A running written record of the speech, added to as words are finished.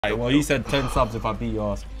Right, well, he said 10 subs if I beat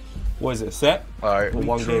your ass. What is it, set? Alright. Or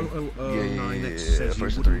one game? Yeah.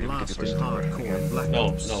 First of three. First of three. No,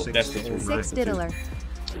 that's the three. 6 diddler.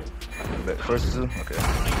 First of two? Okay.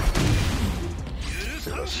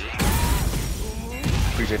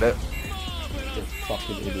 Appreciate that. You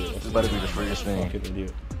fucking idiot. This better be the freest thing. Fucking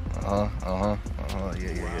idiot.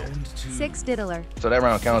 Yeah. 6 diddler. So that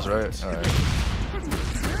round counts, right? Alright.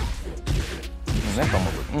 That come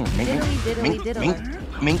up with Diddly.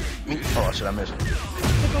 Mink. Oh shit, I missed it.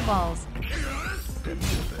 Pickle balls.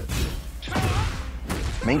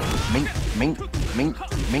 Mink.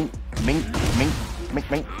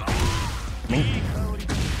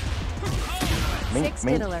 6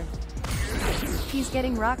 diddler. He's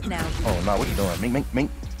getting rocked now. Oh no, what you doing? Mink. What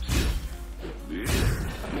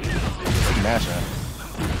you mashing?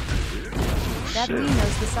 That Lee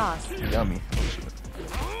knows the sauce. Yummy.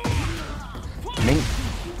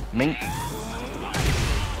 Mink.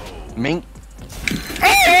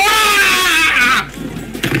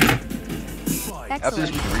 After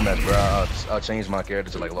this rematch, bro, I'll change my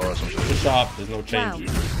character to like Law or some shit. Just shut up, there's no change.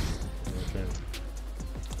 Wow.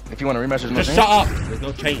 If you want to rematch, there's no Just change. shut up, there's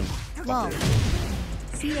no change. Lol.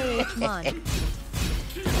 CAH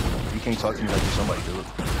You can't talk to me like you're somebody, dude.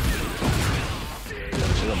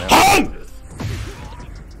 Chill, man.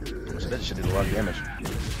 So that shit did a lot of damage.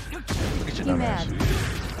 Look at your dumb ass.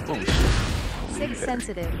 Holy shit. 6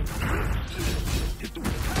 sensitive.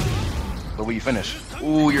 But when you finish,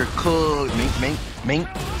 ooh, you're cooked. Mink.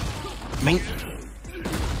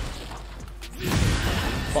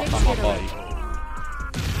 Fuck on my body.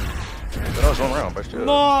 But that was 1 round, bro. Chill.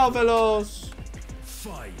 Marvelous.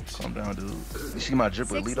 Calm down, dude. You see my drip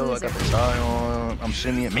with 6 Lito? I got the tie on. I'm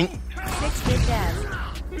shimmying. Mink. 6 big dab.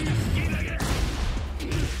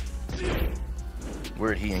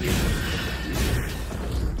 Where'd he and get it?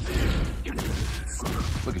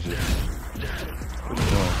 Look at you. What are you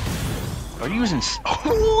doing? Are you using?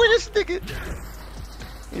 Oh, this nigga.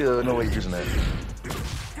 Yeah, no way you're using that.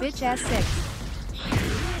 Bitch ass 6.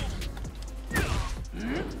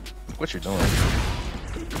 What you doing?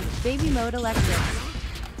 Baby mode electric.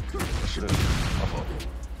 Shit. My fault.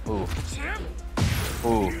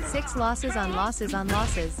 Ooh. 6 losses on losses on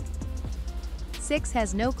losses. 6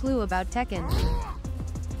 has no clue about Tekken.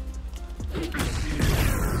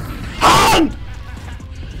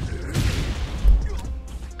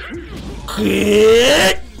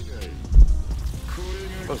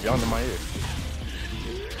 What's yawning in my ear?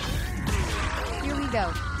 Here we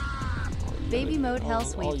go. Baby mode hell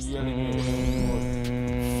sweeps. You can't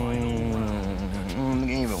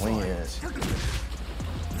even win yet.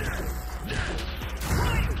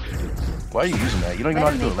 Why are you using that? You don't even know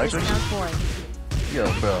how to do electric? Yo,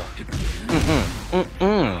 bro.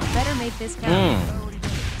 Better make this count.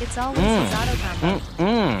 It's always his auto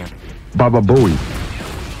combo. Baba Booey.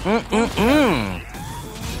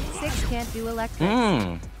 6 can't do electric.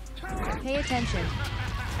 Pay attention.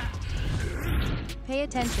 Pay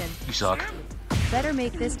attention. You suck. Better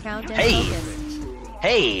make this count and focus.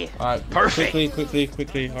 Hey. Alright, Perfect.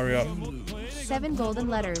 Quickly, hurry up. 7 golden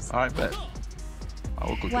letters. Alright, bet. I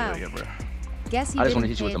will quickly Wow. yeah, bro. Guess he I just want didn't to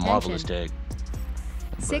hit you pay with the marvelous attention.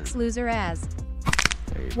 tag. 6 loser as.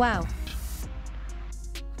 Hey, Wow.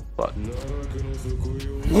 fuck.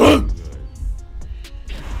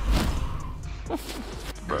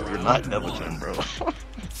 Bro, you're not Neverton, bro.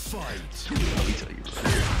 Let me tell you,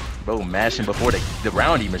 bro, mashing before the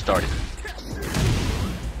round even started.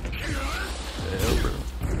 Hell, bro.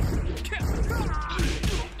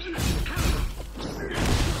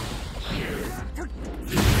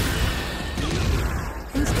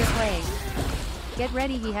 Booster play. Get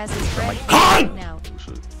ready, he has his friend right now. Oh,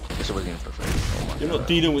 shit. This was getting perfect. Oh my You're God. not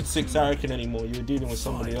dealing with 6arakin anymore, you're dealing with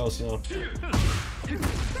somebody else, you know.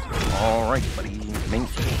 Alright, buddy. Mink.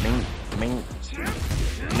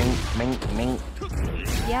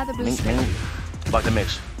 Yeah, the booster. Block the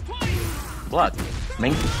mix. Block.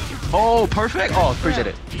 Mink. Oh, perfect. Oh, appreciate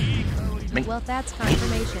it. Mink. Well, that's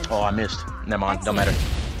confirmation. Oh, I missed. Never mind. Don't matter.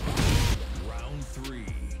 Round 3.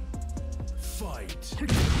 Fight.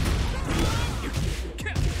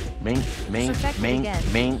 Mink. Perfected again.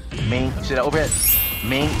 See that overhead?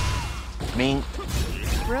 Mink.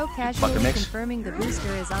 Bro casually confirming the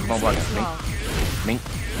booster is on the Come on, block sixth it. wall. Mink.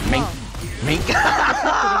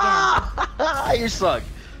 Perfected You suck.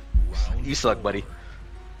 You suck, buddy. You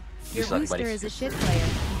Your suck, booster buddy. is a shit player.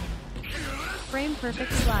 Frame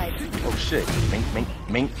perfect slide. Oh shit. Mink.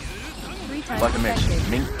 3 times Block the mix. affected.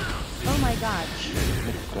 Mink. Oh my god.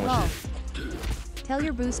 Doing Lol. shit. Tell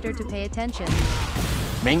your booster to pay attention.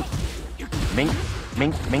 Mink.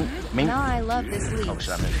 Now I love this lead. Oh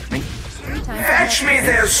shit, I missed. Mink. 3 times. Fetch me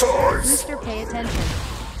their swords! Booster, pay attention.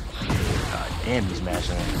 God damn, he's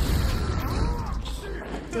mashing it.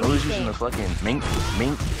 Delete Who's using game. the fucking mink.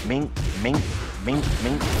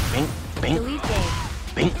 Delete game.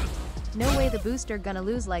 Bink. No way the booster gonna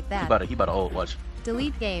lose like that. He about to ult, watch.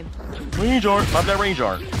 Delete game. Range art, pop that range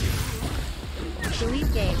art.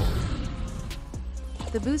 Delete game.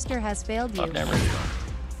 The booster has failed you. Pop that range art.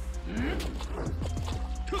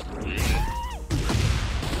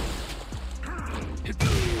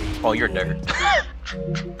 Oh, you're dirt.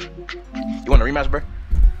 You want a rematch, bro?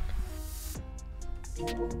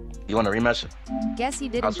 You want a rematch? Guess he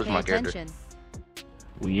I'll didn't switch pay my character. attention.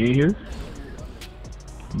 We in here?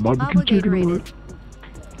 Barbecue chicken Obligated. alert.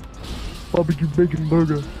 Barbecue bacon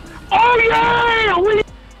burger. Oh yeah!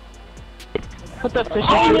 Put the fish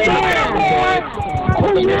Oh, in the yeah!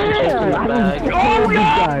 Oh yeah! Oh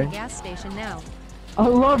yeah! Gas station now. I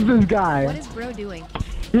love this guy. What is bro doing?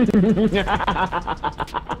 Oh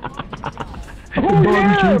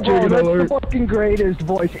yeah, bro, that's alert. the fucking greatest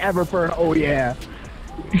voice ever for an oh yeah.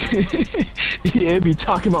 Yeah, be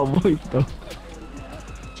talking about voice though.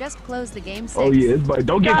 Just close the game 6. Oh yeah, but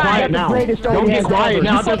don't get God, quiet that's the now. greatest Don't idea get quiet ever.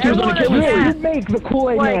 now. I thought you was on a killing Yeah. spree. You make the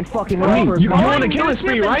Kool-Aid man fucking rappers. You on a killing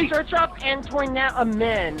spree, right? Search up Antoinette a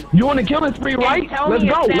men. You on a killing spree, right? Tell Let's me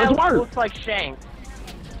go. if that Let's work. looks like Shanks.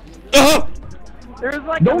 There's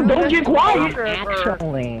like Don't get quiet.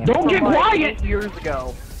 Actually, Don't get quiet. 8 years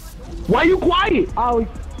ago. Why you quiet? Oh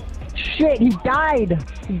shit! He died.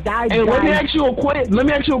 He died. Hey, let me ask you a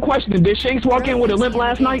question. Did Shanks walk in with a limp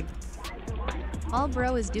last night? All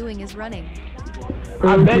bro is doing is running.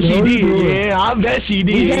 I bet she did. Yeah, I bet she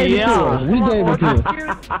did. Yeah. We gave it to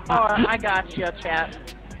her. Oh, I got you, chat.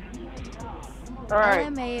 All right.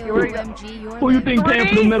 LMAOMG, you're Who you think paying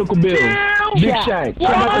for the medical bill? Big Shaq.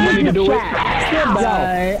 Somebody money to do it.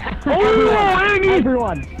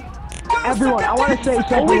 Everyone, I want to say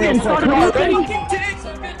something. Oh, we getting started already?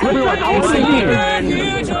 Everyone, I want to hear.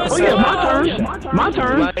 Oh yeah, my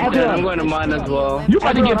turn. I'm going to mine as well. You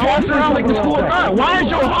about to get passed around like the school of God. Why is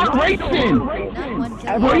your heart racing? not one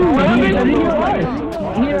kill. Are you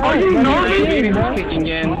nervous? Are you nervous? Kicking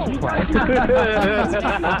in.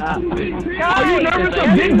 Are you nervous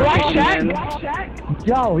of Big Black Shaq?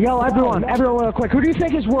 Yo, everyone, real quick. Who do you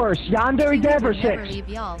think is worse, Yandere Dev or Never 6? leave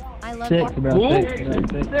y'all. I love Six, you. bro. Who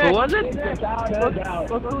was it?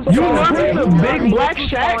 You nervous of Big Black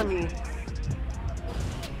Shaq?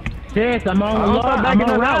 6, I'm on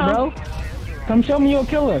the route, bro. Come show me your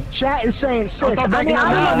killer. Chat is saying 6. I mean,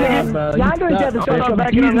 I don't know, man. Yandere Dev is saying some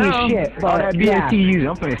beauty shit, Oh, but that yeah. BSTU.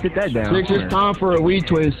 I'm gonna sit that down. 6, it's time for a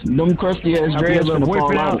retwist. Them crusty ass dreads gonna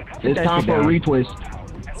fall out. It's time for a retwist.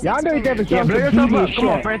 Yandere Dev is saying some beauty shit. Come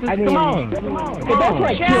on, Francis. Come on. That's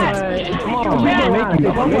like kids. Come on.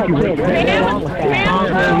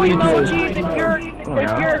 If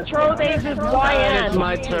your troll days is YN. It's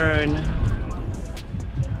my turn.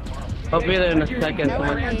 I'll be there in a second, so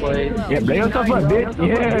much please. Yeah, blame yourself up, bitch.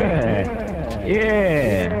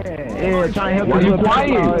 Yeah, trying to help you.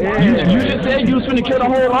 Quiet. You just said you was finna kill the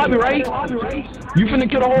whole lobby, right? You finna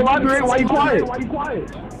kill the whole lobby, right? Why you quiet?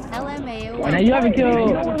 LMAO. Now you haven't killed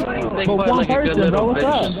Think but about one like a good person, bro. little What's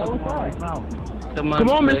bitch. up? Come Come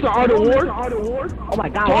on, Mr. Art Award. Oh my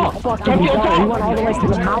god, what the fuck are you doing? You went all the way to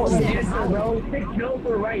the mountains.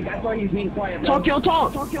 Talk your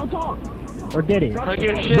talk. Or did he?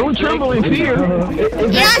 Don't tremble in fear.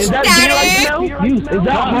 Is that fear right now? Is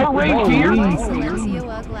that heart rate fear?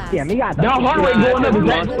 Yeah, me got That heart rate going up.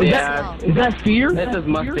 Is that fear? This is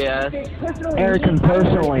musty ass. Erican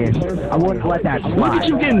personally, I wouldn't let that slide. Look at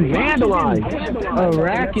you getting vandalized.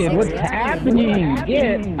 6arakin, what's happening?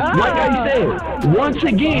 Like I said, once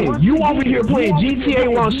again, you over here playing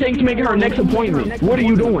GTA while Shank's making her next appointment. What are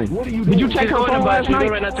you doing? Did you check her phone last night?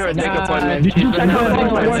 Right after a dick appointment. Did you check her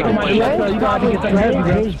phone last night?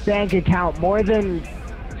 His bank account more than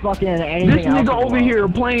fucking anything This else. nigga over here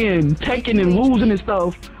playing Tekken and losing and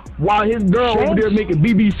stuff while his girl over there making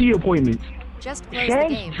BBC appointments. Just close the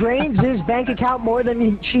Shanks game. drains his bank account more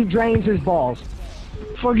than she drains his balls.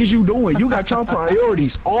 Fuck is you doing? You got your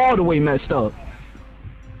priorities all the way messed up.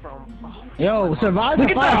 Yo, survive. Look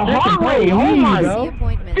at that heart rate. Oh my. The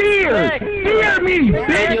appointment. Fear me, Do you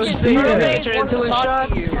bitch. need that insulin shot?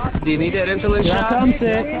 Do you need that insulin shot? I'm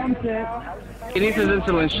sick. He needs his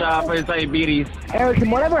insulin shot for his diabetes. Eric,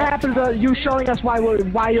 whatever happened to you showing us why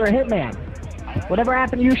you're a hitman? Whatever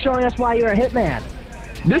happened to you showing us why you're a hitman?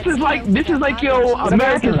 This is like your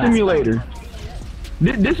American Simulator.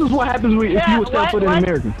 This is what happens if you would step foot in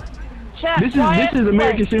American. This is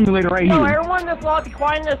American Simulator right No, here. everyone that's allowed to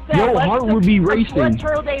quiet in the set. Your heart would be racing. Let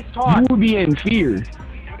Turtle Days talk. You would be in fear.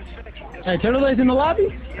 Hey, Turtle's in the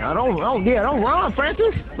lobby? Don't run,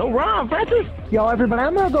 Francis. Don't run, Francis. Yo, everybody,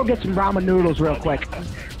 I'm gonna go get some ramen noodles real quick.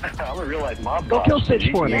 I'm gonna realize mob Go boss. kill Six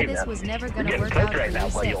for Yeah, me. this was never You're gonna getting work out cooked right for now,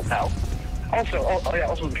 you, my Six. old pal.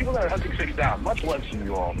 Also, the people that are hunting 6 down, much love to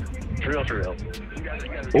you all. For real, for real. You guys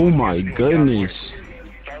Oh my goodness.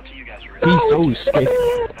 shout out to you guys for real. He's so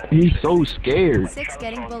scared. He's so scared. Six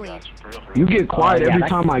getting bullied. For real, for real. You get quiet every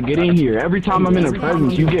time I get in here. Every time I'm in a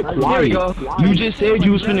presence, you get quiet. You just said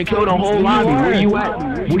you was finna kill the whole lobby. Where you at?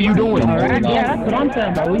 What are you doing? Alright, yeah, that's what I'm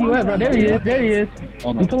saying, bro. Where you at, bro? There he is. There he is.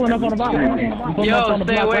 I'm pulling up on the block. Yo,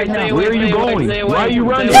 stay away, stay away. Where are you stay away, going? stay away, Why are you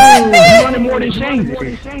stay running? away. You're running more than Shane.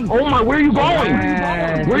 Oh my, where are you going?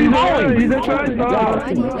 Where are you going?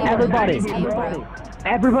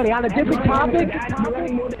 Everybody on a different topic.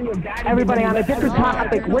 Everybody on a different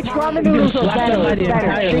topic. Which ramen noodles are better? Let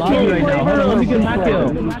me get my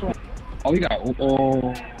kill. Oh, we got.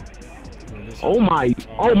 Oh my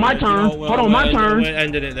turn. Hold on, my turn. We're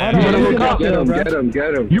ending it there. You better look up. Get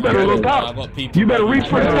him. You better look I up. got people. You better reach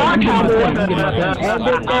for the sky, cowboy.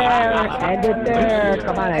 End it there.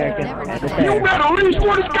 Come on, Arakin. You better reach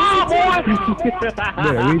for the sky, boy.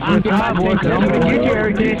 Better reach for the sky, boy. I'm gonna get you,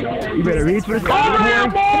 Arakin. You better reach for the sky,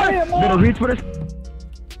 boy. Better reach for the.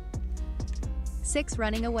 Six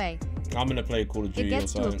running away. I'm gonna play Call of It Duty or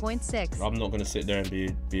gets to a something. point 6. I'm not gonna sit there and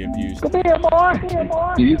be abused. Come here, boy.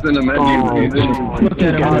 He's in the menu. Look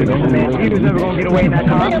at him, he was never gonna get away in that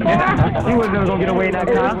car. He was never gonna get away in that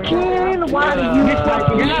car. Why do you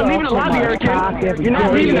You're not leaving the lobby, Arakin. You're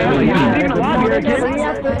not leaving the lobby,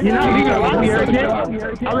 Arakin. You're not leaving the lobby,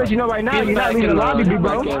 Arakin. I'll let you know right now. You're not leaving the lobby, big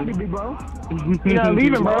bro. You're not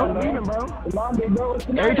leaving, bro.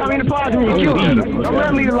 Every time you're in the plaza, you kill him. Don't let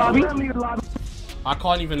him leave the lobby. I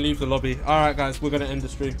can't even leave the lobby. Alright guys, we're gonna end the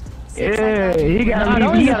stream. Yeah, he gotta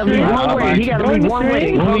leave one way. He gotta leave one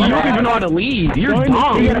way. You don't even know how to leave. You're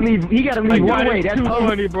dumb. He gotta leave one way. That's too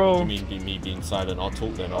funny, bro. You mean me being silent? I'll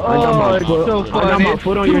talk then. I got my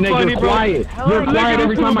foot on your neck. You're quiet. You're quiet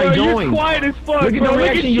every time I join. You're quiet as fuck. Look at the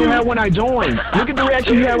reaction you had when I joined. Look at the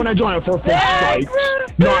reaction you had when I joined. For strikes.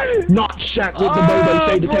 Not Shaq with the baby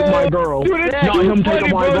say to take my girl. Not him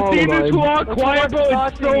taking my girl. See this who are quiet, bro?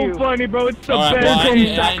 It's so funny, bro. It's the best.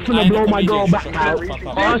 Shaq's gonna blow my girl back out.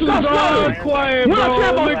 Stop quiet, bro.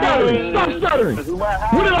 Stop stuttering.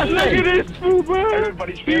 What did I say? Look at this fool, bro.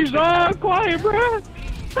 He's all quiet, bro.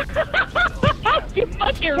 You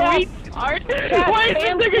fucking retard. Why is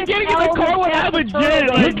this nigga getting in the car when I have a jet?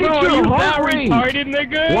 Like, bro, you that retarded,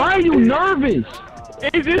 nigga? Why are you nervous?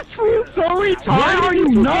 Is this fool so retarded? Why are you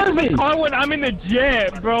nervous? In the car when I'm in the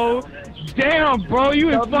jet, bro. Damn, bro, you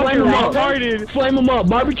is fucking retarded. Flame him up,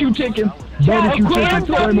 barbecue chicken. Barbecue chicken,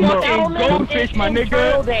 flame him up. Goldfish, my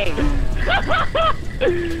nigga.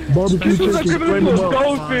 Barbecue chicken, flame him up.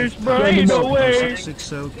 Goldfish, bro, ain't no way.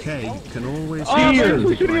 It's okay. Can always. Why are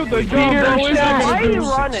you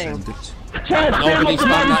running? Nobody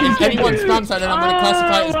spam that. If anyone spams that, then I'm gonna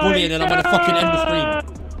classify it as bullying and I'm gonna fucking end the stream.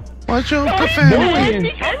 Watch out, the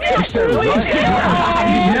family.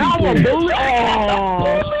 Now I'm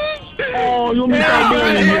bullying. Oh, you want me to stop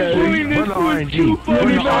bullying this was too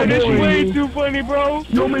funny, bro. This way too funny, bro.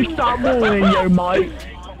 You want me to stop bullying you, mate?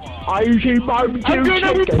 I usually barbecue chicken. I'm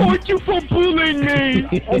gonna report you for bullying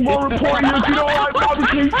me. I'm gonna report you if you don't like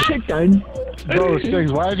barbecue chicken. Bro,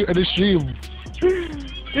 Six, why did you end the stream?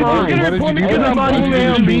 Fine, why did you do that? Everybody lay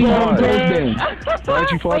beans on toast then. Why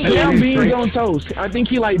did you fall Lay beans on toast. I think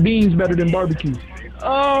he like beans better than barbecue.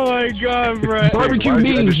 Oh my god, bro. Barbecue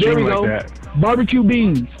beans, there we go. Barbecue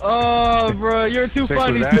beans. Oh, bro, you're too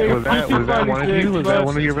funny. Was that one of you? Was that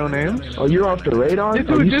one of your real names? Oh, you're off the radar?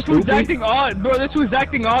 This was acting odd, bro. This was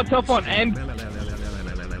acting odd tough on M.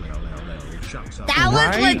 That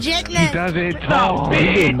was legitimate. He does it.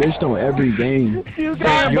 Bitch on every game.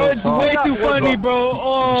 Damn, bro, it's way too funny, bro.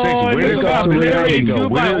 Oh, where's the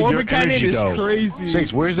energy go? Crazy.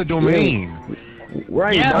 Six, where's the domain?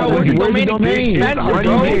 Right, yeah, where's the domain? I'm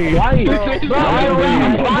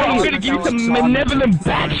gonna give you some benevolent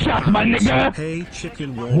back shots, my nigga. Hey,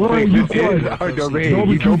 chicken What are you doing? Our domain.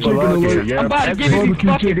 Barbecue chicken alert. I'm about to give you these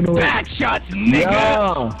fucking back shots,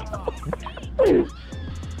 nigga.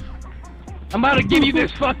 I'm about to give you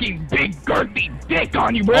this fucking big girthy dick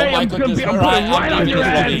on you, bro. I'm gonna put it right on your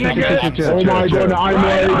ass, nigga. Oh my god,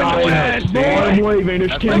 I'm waving.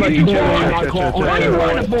 This kid like you Why you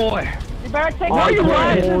running, boy? Why you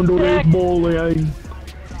running?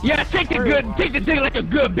 Yeah, take the dick like a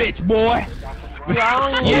good bitch, boy.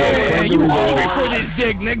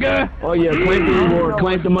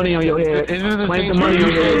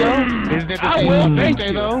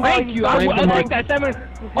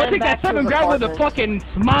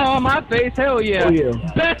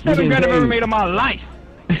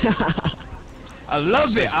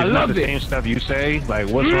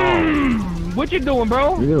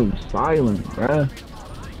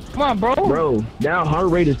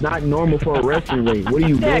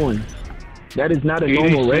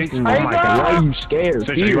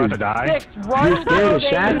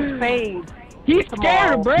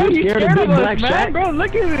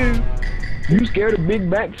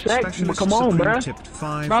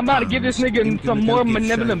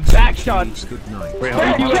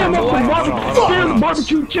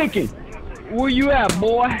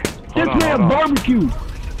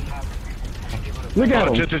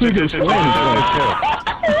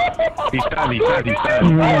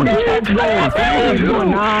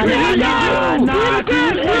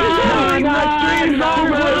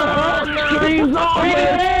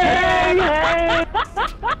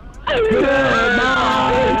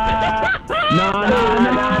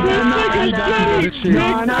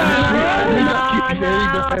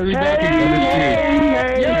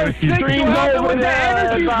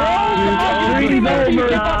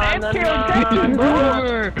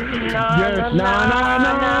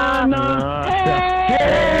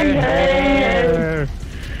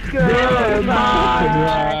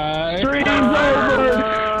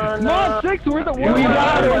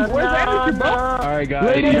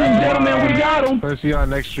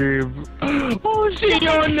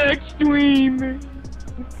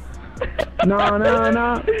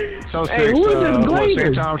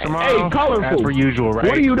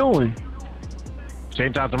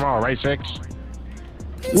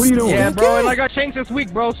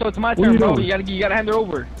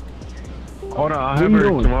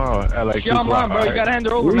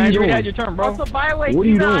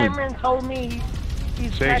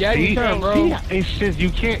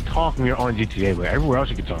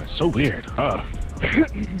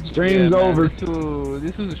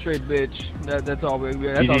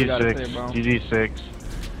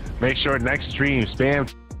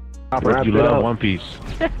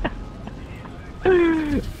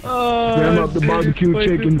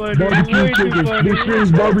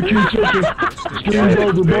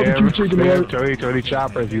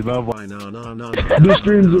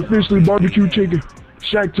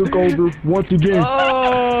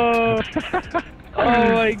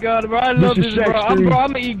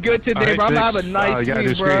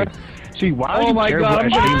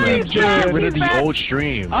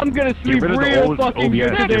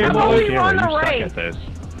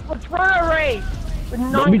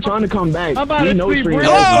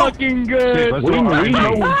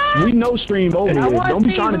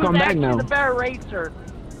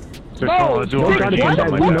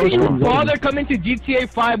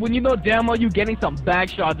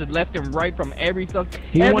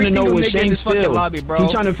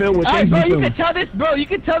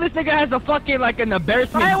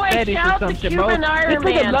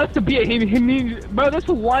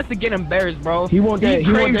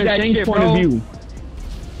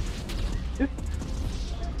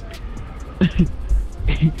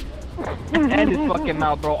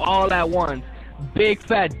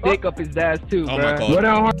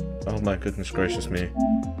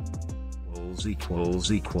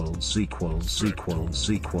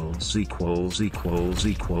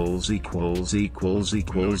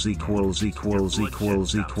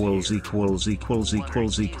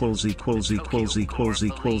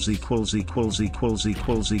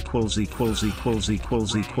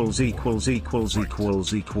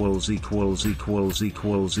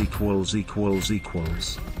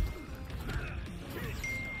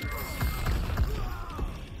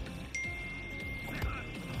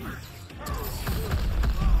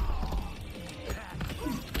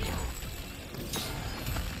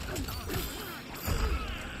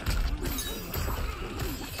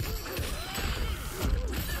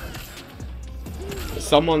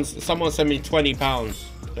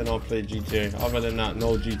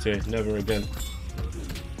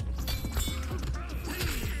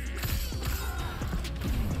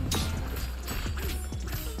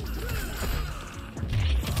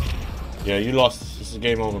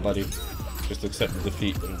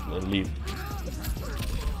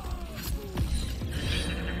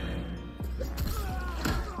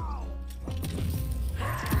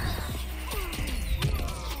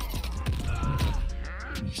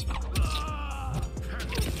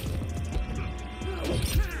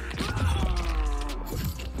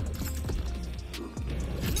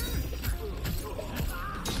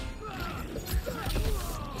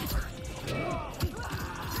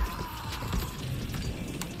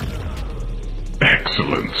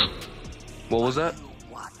 Excellent. What was that?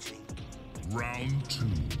 Round 2.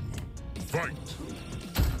 Fight.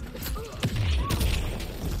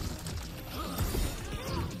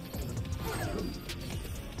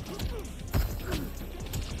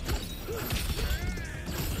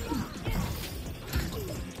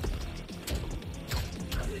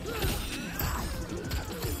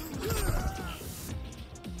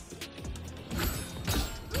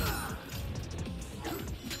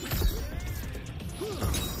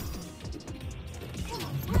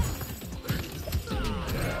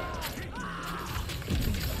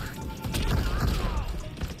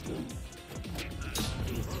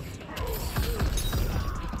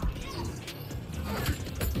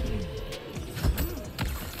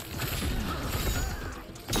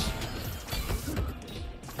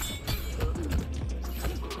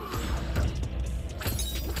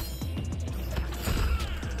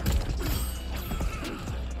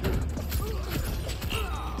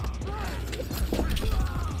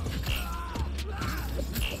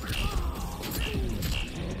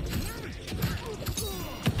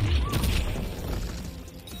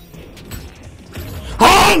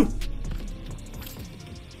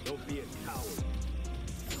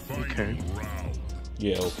 Okay.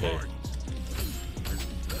 Yeah, okay.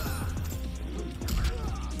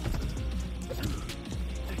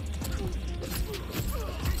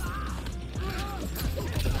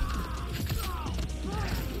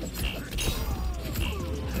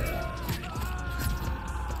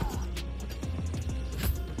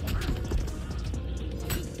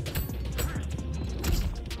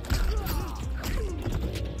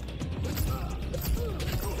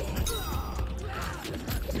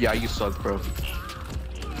 Yeah, you suck, bro.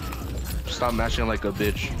 Stop mashing like a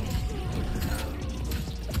bitch.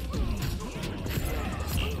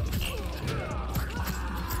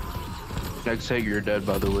 Next hit, you're dead,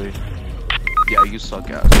 by the way. Yeah, you suck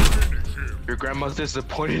ass. Your grandma's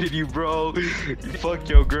disappointed in you, bro. Fuck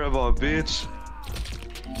your grandma, bitch.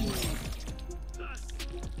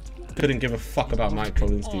 Couldn't give a fuck about Mike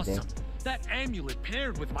Kolinsky, bro. That amulet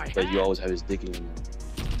paired with my But you always have his dick in you.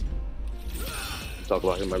 Talk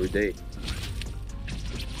about him every day.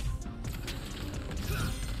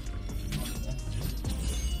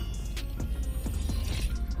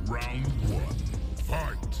 Round 1.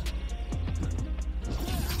 Fight.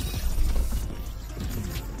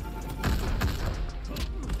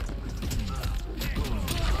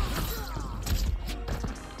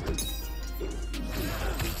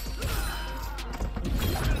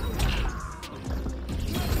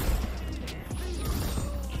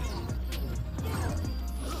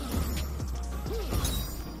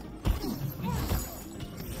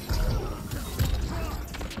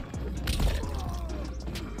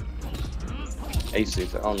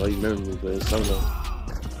 A6, I don't know if you remember me, but it's something.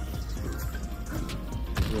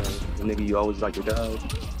 Yeah, the nigga you always like your dog.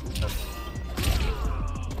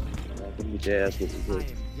 Get your ass with the good.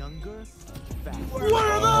 What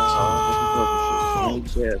are those?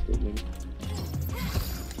 Get your ass with nigga.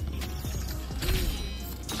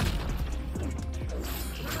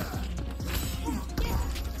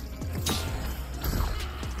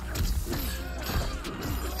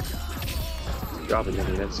 Drop it,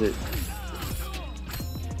 nigga, that's it.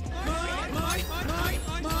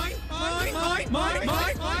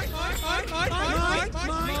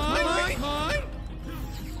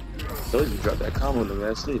 So you drop that combo, nigga,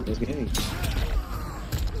 that's it, that's game.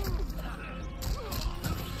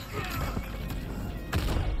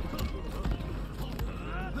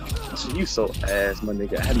 So you so ass, my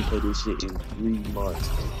nigga. I haven't played this shit in 3 months,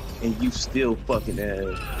 and you still fucking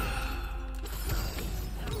ass.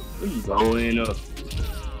 Where you going up?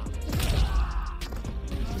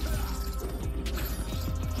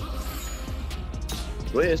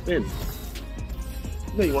 Go ahead, spin.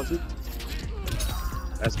 You know you want to.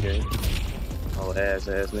 That's good. Oh, ass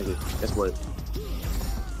nigga. Guess what?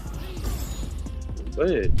 Go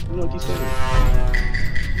ahead. You know what he's saying.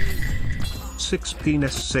 6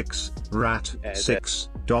 penis 6, rat, 6,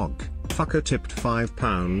 dog, fucker tipped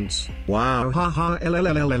 £5. Wow, haha,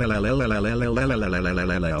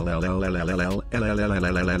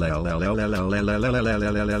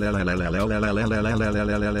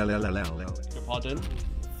 Pardon?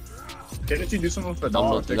 Didn't you do something with the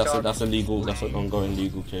dog? That's illegal. That's an ongoing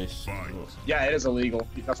legal case. Yeah, it is illegal.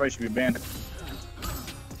 That's why you should be banned.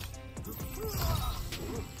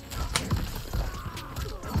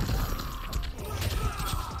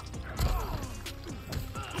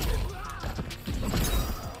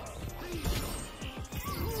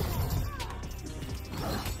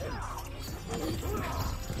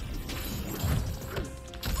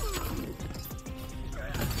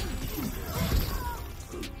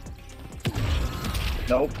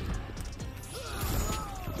 Nope.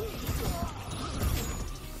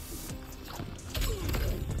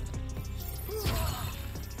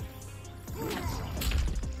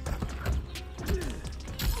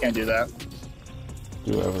 Can't do that.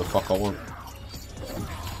 Do whatever the fuck I want.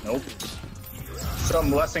 Nope. So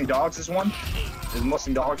molesting dogs is one? Is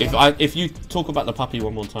molesting dogs If you talk about the puppy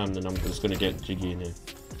one more time, then I'm just gonna get jiggy in here.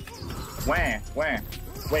 When?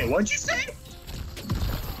 Wait, what'd you say?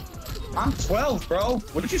 I'm 12, bro.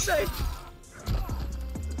 What did you say?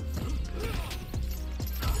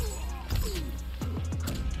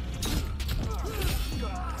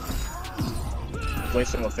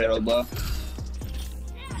 Wasting a fatal blow.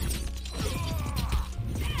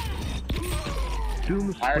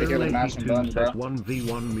 I already gave a match and guns, bro.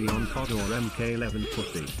 1v1 me on COD or MK11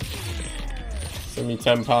 pussy. Send me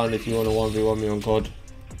 £10 if you want to 1v1 me on COD.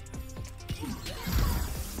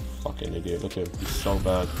 Fucking idiot, look at him. He's so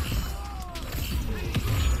bad.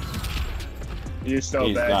 You're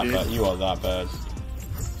so bad, dude. You are that bad.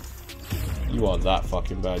 You are that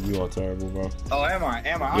fucking bad. You are terrible, bro. Oh, am I?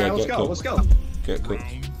 Yeah, Alright, let's go. Get cooked.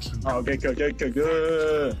 Oh, get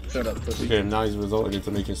good. Shut up, pussy. Okay, now he's resulting into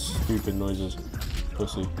making stupid noises.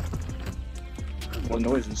 Pussy. What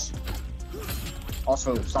noises?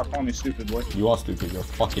 Also, stop calling me stupid, boy. You are stupid. You're a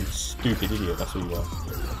fucking stupid idiot. That's what you are.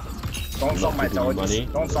 Don't insult my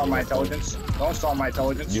intelligence. Don't insult my intelligence. Don't insult my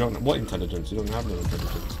intelligence. You don't. What intelligence? You don't have no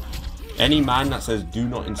intelligence. Any man that says do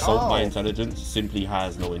not insult my intelligence simply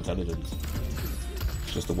has no intelligence.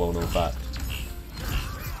 It's just a well-known fact.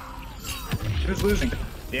 Who's losing?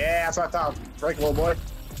 Yeah, that's what I thought. Break, little boy.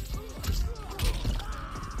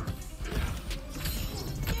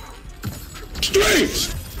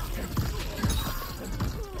 Streets!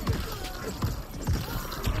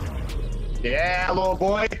 Yeah, little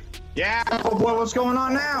boy. Yeah, little boy, what's going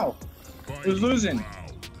on now? Who's losing?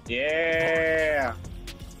 Yeah.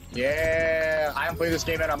 Yeah. I haven't played this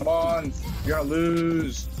game in a month. You're gonna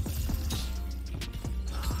lose.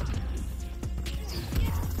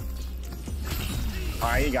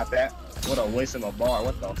 Alright, you got that. What a waste of a bar.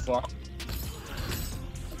 What the fuck?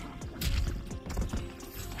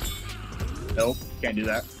 Nope, can't do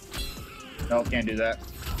that. Nope, can't do that.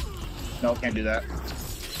 Nope, can't do that.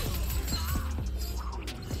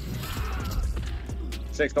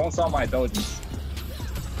 6, don't solve my intelligence.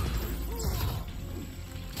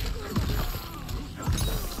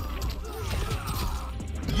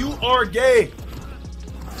 You are gay.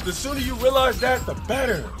 The sooner you realize that, the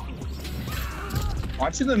better.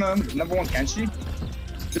 Aren't you the number one Kenshi?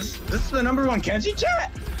 This is the number one Kenshi,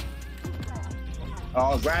 chat?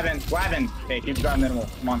 Oh, grabbing. Hey, keep grabbing minimal.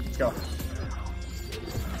 Come on, let's go.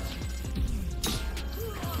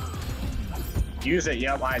 Use it,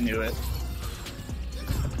 yep, I knew it.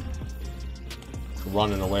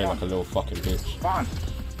 Running away like a little fucking bitch. Come on.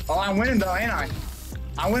 Oh, I'm winning though, ain't I?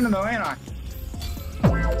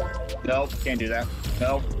 Nope, can't do that.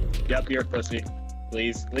 Nope. Yep, you're a pussy.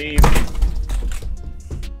 Please, leave.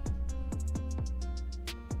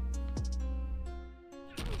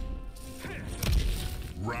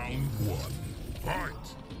 Round 1. Fight!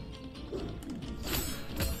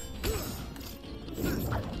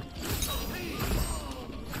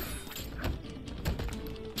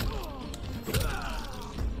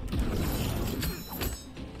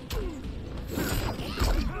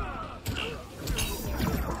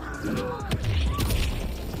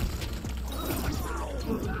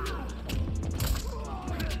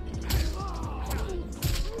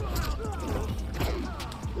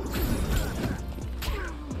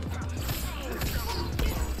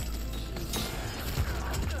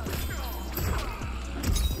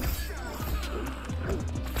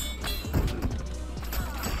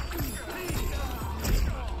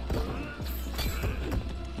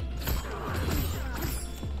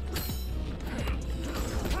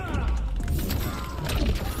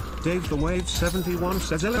 Dave the Wave 71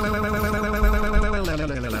 says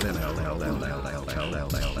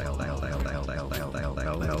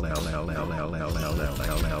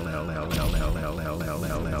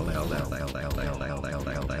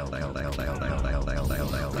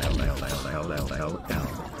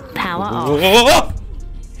Power off.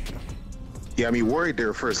 Yeah, I mean, worried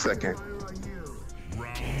there for a second.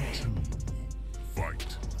 Round 2.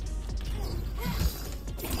 Fight!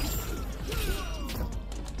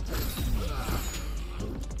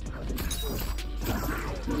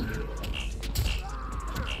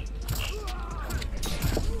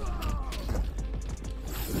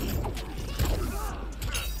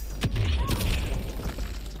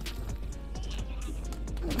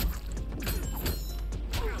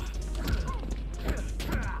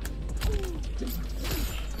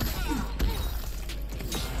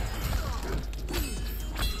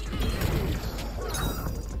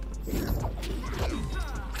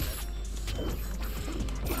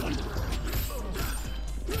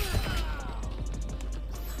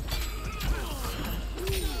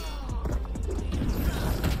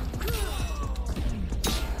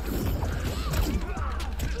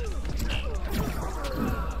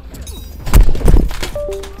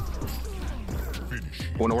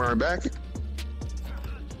 Wanna run back?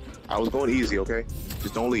 I was going easy, okay?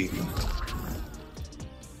 Just don't leave.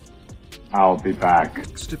 I'll be back.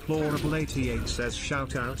 Deplorable 88 says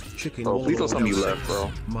shout out chicken. Oh, please don't tell me you left, bro.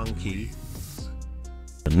 Monkey.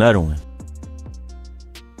 Another one.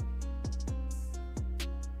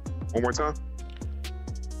 One more time.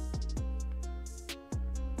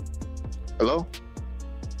 Hello?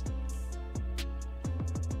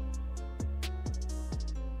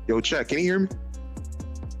 Yo, chat, can you hear me?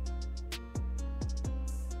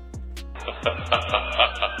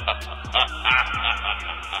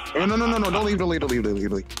 No, don't leave.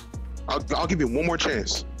 I'll give you one more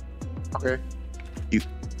chance. Okay?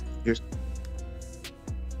 Here's...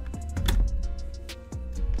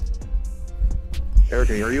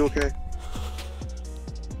 Arakin, are you okay?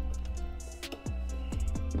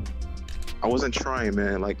 I wasn't trying,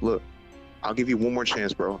 man. Like, look, I'll give you one more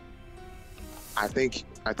chance, bro. I think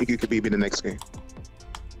you could be in the next game.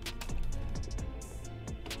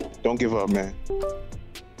 Don't give up, man.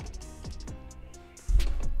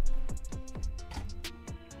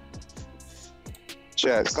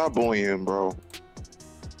 Chad, stop bullying him, bro.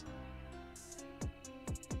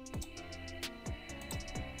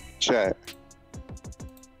 Chad.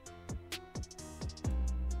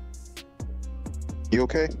 You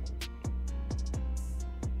okay?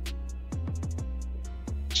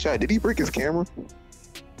 Chad, did he break his camera?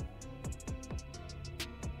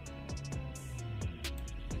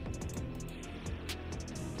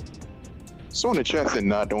 So in the chat said,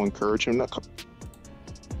 "Nah, don't encourage him." Nah,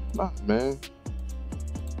 man.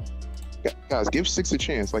 Guys, give 6 a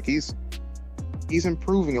chance. Like he's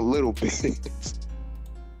improving a little bit.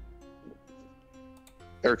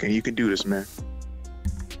 Arakin, you can do this, man.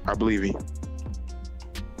 I believe in you.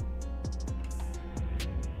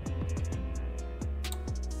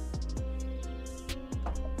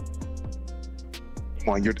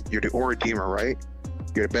 Come on, you're the Aura Demon, right?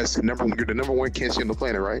 You're the best you're the number 1 Kenshi on the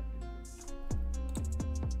planet, right?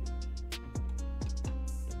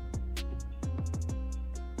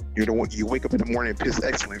 You're the one, you wake up in the morning and piss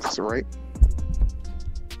excellence, right?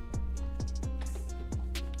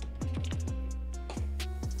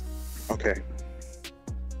 Okay.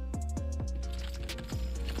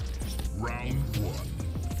 Round 1,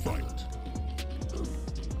 fight.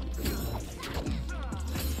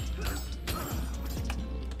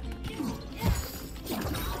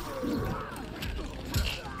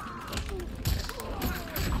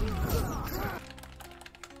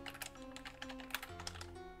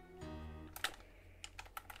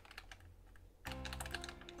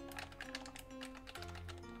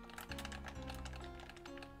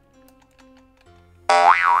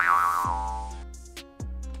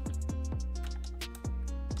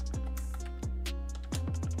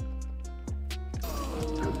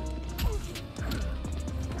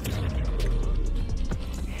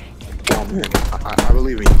 Man, I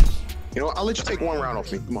believe in you. You know what? I'll let you take 1 round off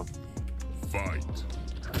me. Come on. Fight.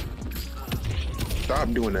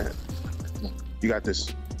 Stop doing that. You got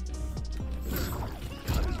this.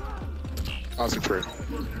 Concentrate.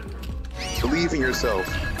 Believe in yourself.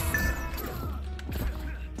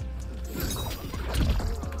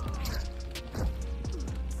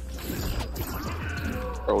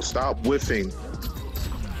 Bro, stop whiffing.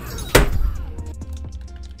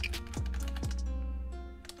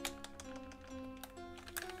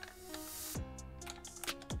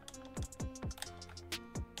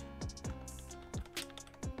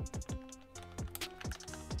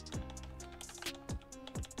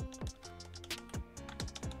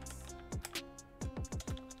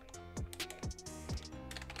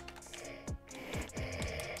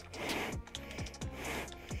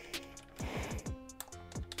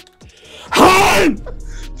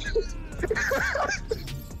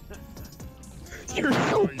 You're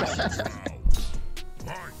so bad.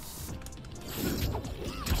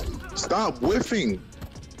 Stop whiffing.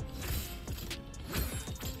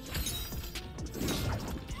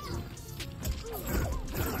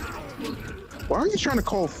 Why are you trying to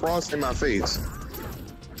call Frost in my face?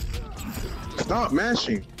 Stop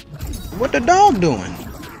mashing. What the dog doing?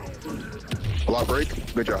 Block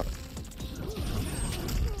break. Good job.